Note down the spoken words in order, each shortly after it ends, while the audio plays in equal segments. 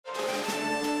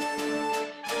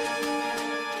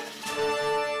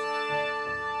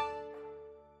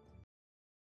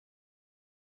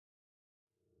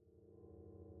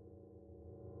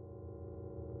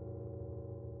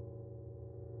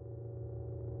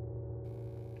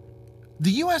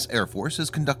The U.S. Air Force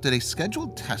has conducted a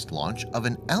scheduled test launch of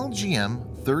an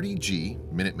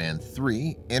LGM-30G Minuteman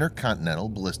III intercontinental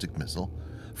ballistic missile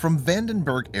from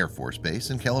Vandenberg Air Force Base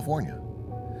in California.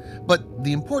 But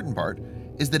the important part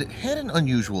is that it had an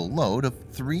unusual load of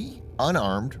 3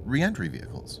 unarmed reentry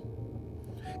vehicles.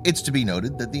 It's to be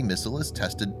noted that the missile is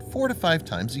tested 4 to 5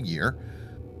 times a year,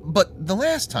 but the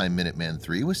last time Minuteman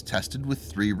III was tested with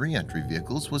 3 reentry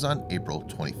vehicles was on April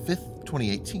 25,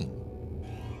 2018.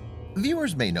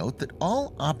 Viewers may note that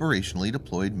all operationally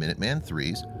deployed Minuteman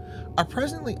IIIs are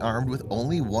presently armed with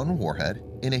only 1 warhead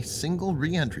in a single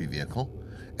reentry vehicle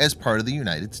as part of the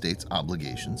United States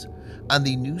obligations on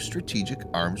the New Strategic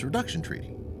Arms Reduction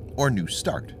Treaty, or New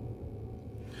START.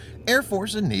 Air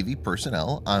Force and Navy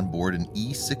personnel on board an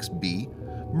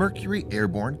E-6B Mercury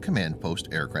airborne command post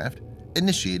aircraft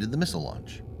initiated the missile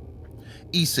launch.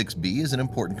 E-6B is an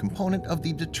important component of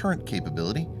the deterrent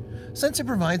capability since it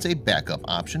provides a backup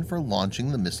option for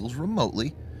launching the missiles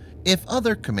remotely if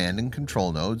other command and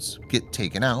control nodes get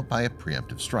taken out by a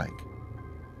preemptive strike.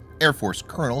 Air Force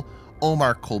Colonel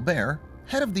Omar Colbert,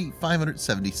 head of the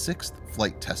 576th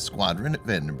Flight Test Squadron at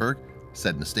Vandenberg,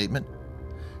 said in a statement,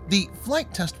 "The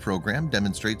flight test program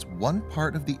demonstrates one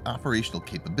part of the operational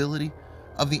capability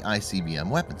of the Icbm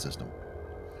weapon system.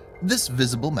 This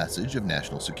visible message of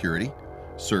national security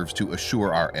serves to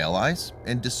assure our allies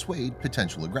and dissuade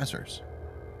potential aggressors."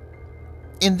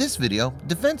 In this video,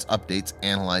 Defense Updates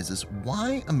analyzes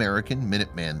why American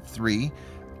Minuteman III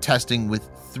testing with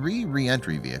 3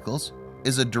 reentry vehicles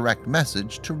is a direct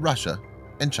message to Russia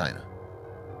and China.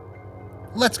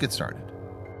 Let's get started.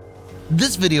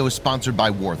 This video is sponsored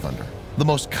by War Thunder, the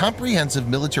most comprehensive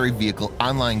military vehicle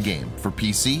online game for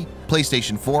PC,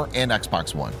 PlayStation 4, and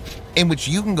Xbox One, in which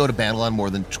you can go to battle on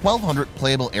more than 1,200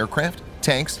 playable aircraft,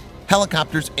 tanks,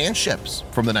 helicopters, and ships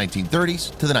from the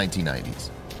 1930s to the 1990s.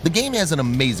 The game has an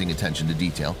amazing attention to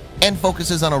detail and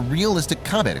focuses on a realistic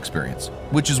combat experience,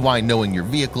 which is why knowing your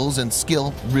vehicles and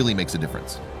skill really makes a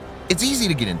difference. It's easy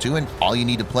to get into, and all you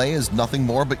need to play is nothing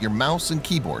more but your mouse and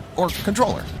keyboard or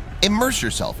controller. Immerse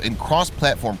yourself in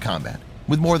cross-platform combat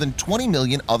with more than 20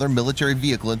 million other military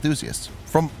vehicle enthusiasts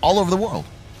from all over the world.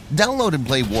 Download and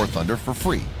play War Thunder for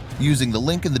free using the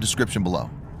link in the description below,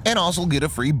 and also get a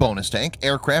free bonus tank,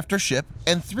 aircraft, or ship,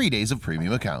 and 3 days of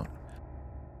premium account.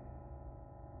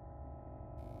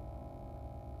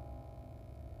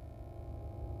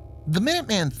 The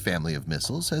Minuteman family of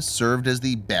missiles has served as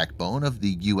the backbone of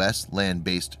the U.S.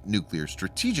 land-based nuclear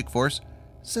strategic force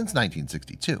since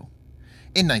 1962.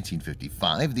 In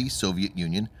 1955, the Soviet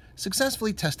Union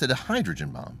successfully tested a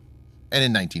hydrogen bomb, and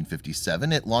in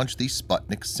 1957 it launched the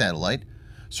Sputnik satellite,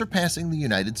 surpassing the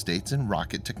United States in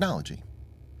rocket technology.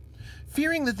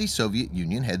 Fearing that the Soviet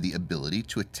Union had the ability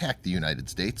to attack the United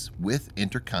States with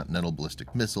intercontinental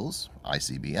ballistic missiles,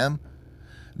 ICBM,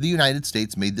 the United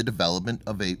States made the development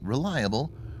of a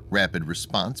reliable,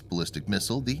 rapid-response ballistic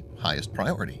missile the highest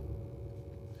priority.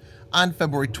 On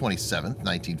February 27,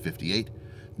 1958,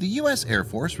 the U.S. Air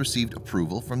Force received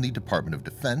approval from the Department of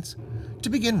Defense to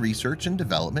begin research and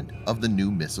development of the new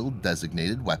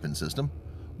missile-designated weapon system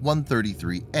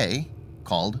 133A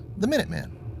called the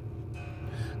Minuteman.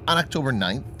 On October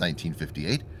 9,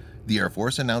 1958, the Air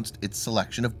Force announced its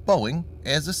selection of Boeing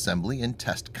as assembly and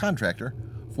test contractor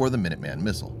for the Minuteman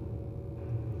missile.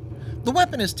 The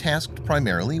weapon is tasked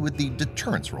primarily with the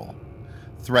deterrence role,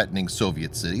 threatening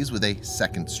Soviet cities with a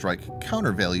second strike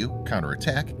counter-value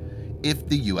counterattack if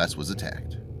the U.S. was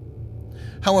attacked.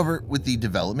 However, with the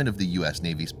development of the U.S.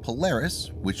 Navy's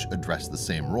Polaris, which addressed the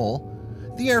same role,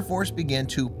 the Air Force began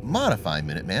to modify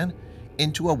Minuteman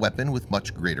into a weapon with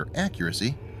much greater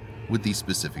accuracy, with the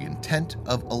specific intent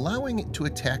of allowing it to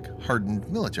attack hardened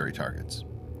military targets,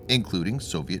 including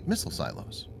Soviet missile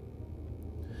silos.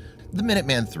 The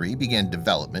Minuteman III began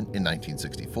development in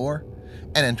 1964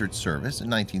 and entered service in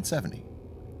 1970.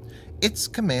 Its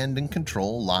command and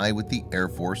control lie with the Air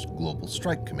Force Global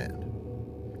Strike Command.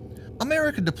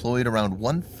 America deployed around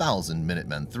 1,000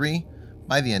 Minuteman III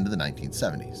by the end of the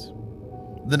 1970s.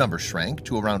 The number shrank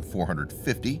to around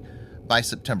 450 by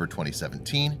September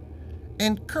 2017,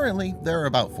 and currently there are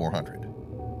about 400.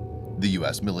 The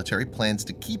U.S. military plans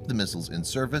to keep the missiles in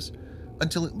service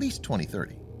until at least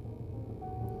 2030.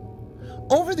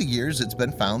 Over the years, it's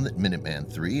been found that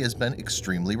Minuteman III has been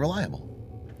extremely reliable.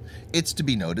 It's to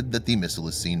be noted that the missile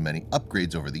has seen many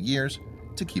upgrades over the years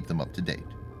to keep them up to date.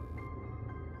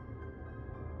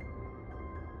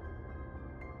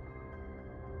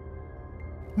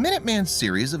 Minuteman's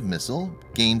series of missile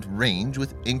gained range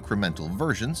with incremental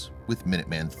versions, with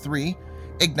Minuteman III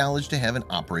acknowledged to have an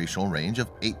operational range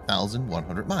of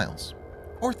 8,100 miles,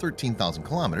 or 13,000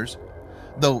 kilometers,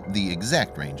 though the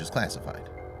exact range is classified.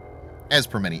 As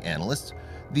per many analysts,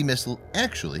 the missile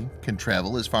actually can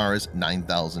travel as far as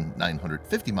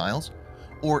 9,950 miles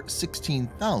or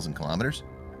 16,000 kilometers,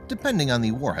 depending on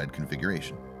the warhead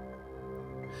configuration.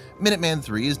 Minuteman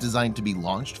III is designed to be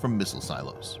launched from missile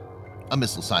silos. A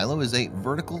missile silo is a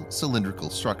vertical cylindrical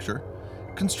structure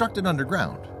constructed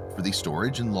underground for the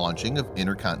storage and launching of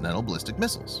intercontinental ballistic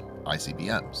missiles,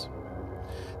 ICBMs.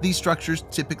 These structures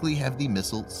typically have the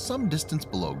missile some distance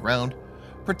below ground,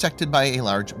 protected by a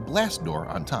large blast door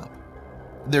on top.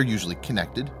 They're usually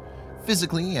connected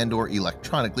physically and/or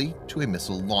electronically to a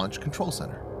missile launch control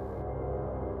center.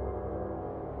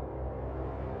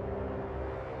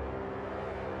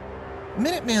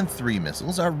 Minuteman III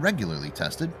missiles are regularly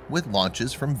tested with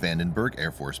launches from Vandenberg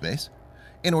Air Force Base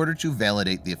in order to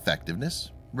validate the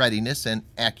effectiveness, readiness, and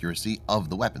accuracy of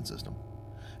the weapon system,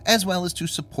 as well as to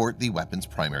support the weapon's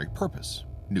primary purpose,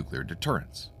 nuclear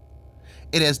deterrence.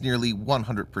 It has nearly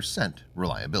 100%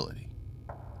 reliability.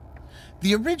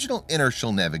 The original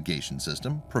inertial navigation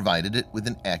system provided it with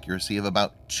an accuracy of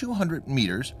about 200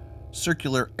 meters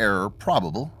circular error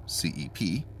probable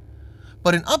 (CEP),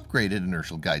 but an upgraded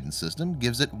inertial guidance system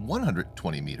gives it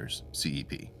 120 meters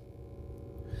CEP.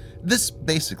 This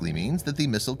basically means that the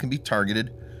missile can be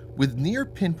targeted with near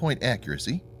pinpoint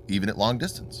accuracy even at long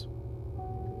distance.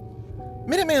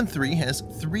 Minuteman III has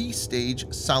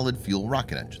 3-stage solid fuel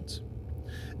rocket engines.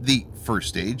 The first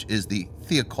stage is the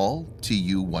Thiokol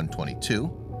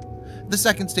Tu-122, the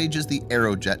second stage is the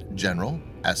Aerojet General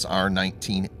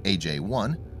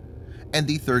SR-19AJ-1, and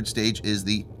the third stage is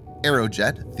the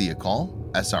Aerojet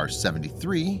Thiokol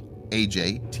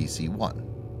SR-73AJ-TC-1.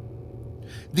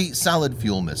 The solid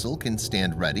fuel missile can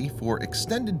stand ready for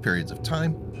extended periods of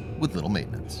time with little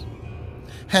maintenance.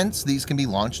 Hence, these can be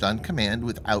launched on command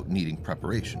without needing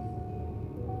preparation.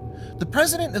 The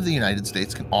President of the United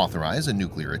States can authorize a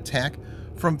nuclear attack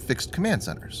from fixed command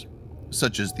centers,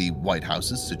 such as the White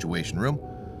House's Situation Room,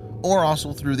 or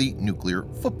also through the nuclear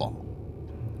football.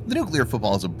 The nuclear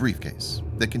football is a briefcase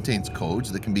that contains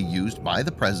codes that can be used by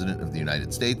the President of the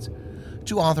United States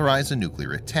to authorize a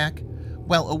nuclear attack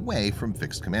while away from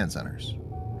fixed command centers.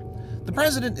 The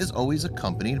President is always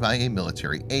accompanied by a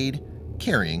military aide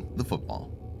carrying the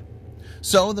football,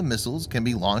 so the missiles can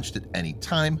be launched at any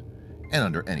time and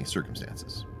under any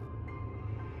circumstances.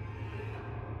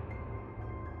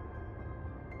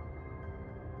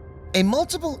 A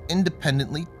multiple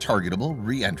independently targetable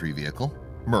reentry vehicle,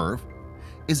 MIRV,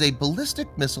 is a ballistic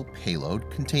missile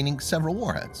payload containing several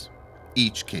warheads,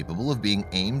 each capable of being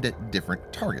aimed at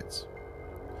different targets.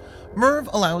 MIRV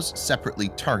allows separately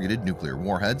targeted nuclear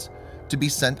warheads to be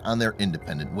sent on their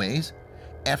independent ways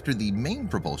after the main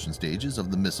propulsion stages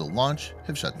of the missile launch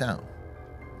have shut down.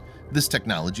 This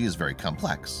technology is very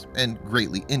complex and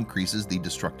greatly increases the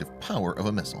destructive power of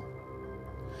a missile.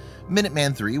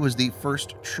 Minuteman III was the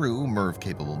first true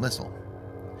MIRV-capable missile.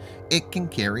 It can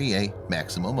carry a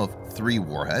maximum of 3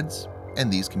 warheads, and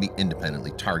these can be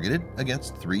independently targeted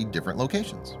against 3 different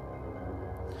locations.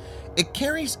 It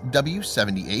carries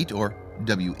W-78 or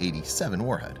W-87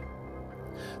 warhead.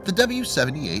 The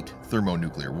W-78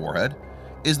 thermonuclear warhead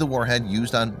is the warhead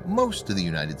used on most of the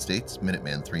United States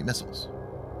Minuteman III missiles.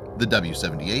 The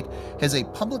W-78 has a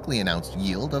publicly announced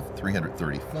yield of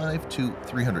 335 to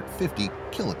 350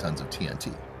 kilotons of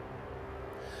TNT.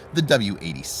 The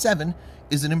W-87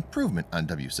 is an improvement on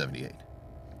W-78.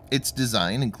 Its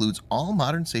design includes all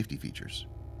modern safety features.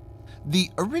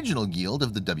 The original yield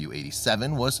of the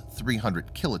W-87 was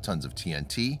 300 kilotons of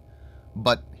TNT,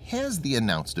 but has the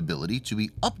announced ability to be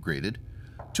upgraded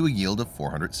to a yield of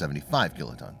 475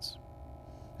 kilotons.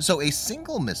 So a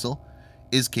single missile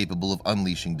is capable of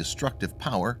unleashing destructive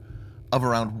power of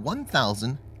around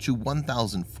 1,000 to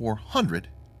 1,400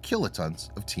 kilotons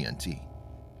of TNT.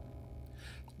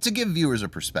 To give viewers a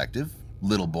perspective,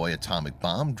 Little Boy atomic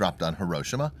bomb dropped on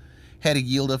Hiroshima had a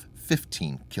yield of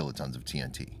 15 kilotons of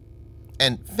TNT,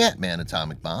 and Fat Man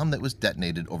atomic bomb that was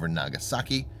detonated over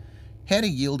Nagasaki had a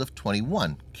yield of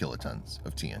 21 kilotons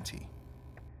of TNT.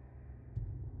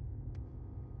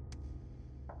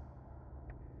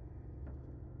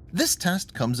 This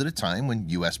test comes at a time when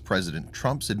U.S. President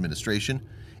Trump's administration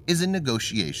is in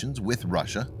negotiations with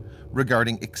Russia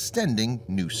regarding extending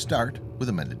New START with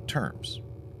amended terms.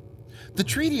 The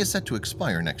treaty is set to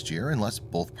expire next year unless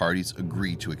both parties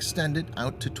agree to extend it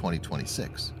out to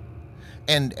 2026.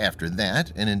 And after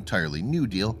that, an entirely new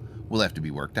deal will have to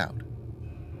be worked out.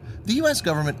 The U.S.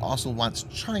 government also wants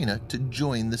China to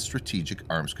join the strategic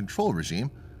arms control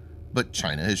regime, but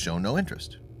China has shown no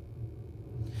interest.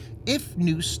 If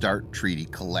New START treaty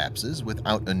collapses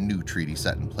without a new treaty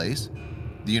set in place,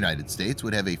 The United States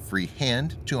would have a free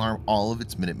hand to arm all of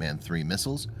its Minuteman III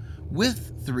missiles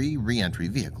with 3 reentry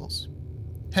vehicles.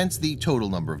 Hence, the total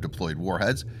number of deployed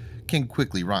warheads can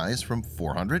quickly rise from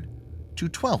 400 to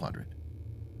 1,200.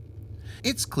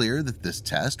 It's clear that this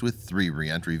test with 3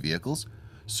 reentry vehicles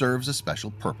serves a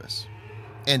special purpose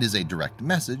and is a direct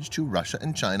message to Russia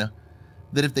and China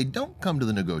that if they don't come to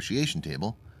the negotiation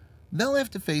table, they'll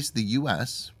have to face the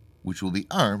US, which will be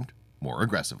armed more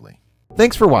aggressively.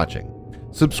 Thanks for watching.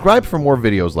 Subscribe for more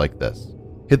videos like this.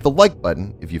 Hit the like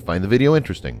button if you find the video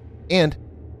interesting, and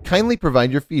kindly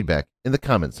provide your feedback in the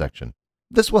comment section.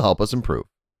 This will help us improve.